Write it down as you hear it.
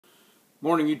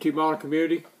Morning, YouTube model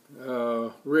community.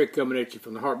 Rick coming at you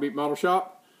from the Heartbeat Model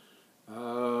Shop.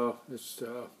 It's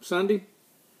Sunday.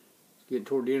 It's getting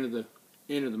toward the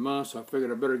end of the month, so I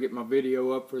figured I better get my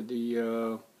video up for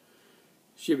the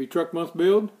Chevy Truck Month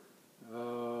build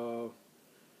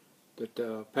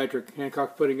that Patrick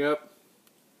Hancock's putting up.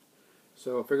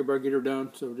 So I figured I better get her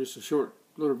done. So just a short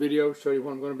little video, show you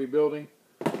what I'm going to be building.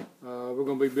 We're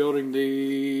going to be building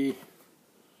the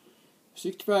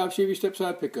 65 Chevy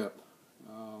step-side pickup.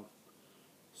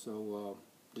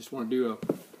 Just want to do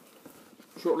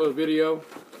a short little video.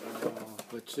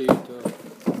 Let's see it.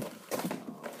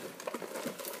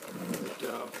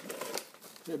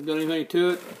 Haven't done anything to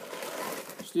it.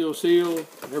 Still sealed.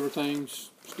 Everything's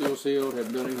still sealed.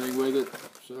 Haven't done anything with it.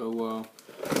 So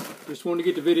just wanted to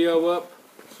get the video up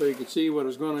so you can see what I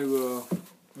was going to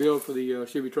build for the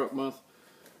Chevy Truck Month.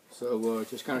 So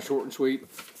just kind of short and sweet.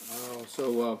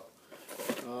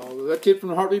 That's it from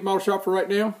the Heartbeat Model Shop for right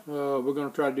now. We're going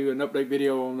to try to do an update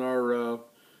video on our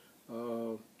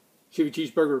Chevy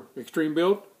Cheeseburger Extreme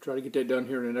build. Try to get that done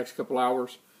here in the next couple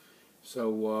hours.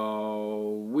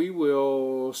 So we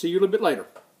will see you a little bit later.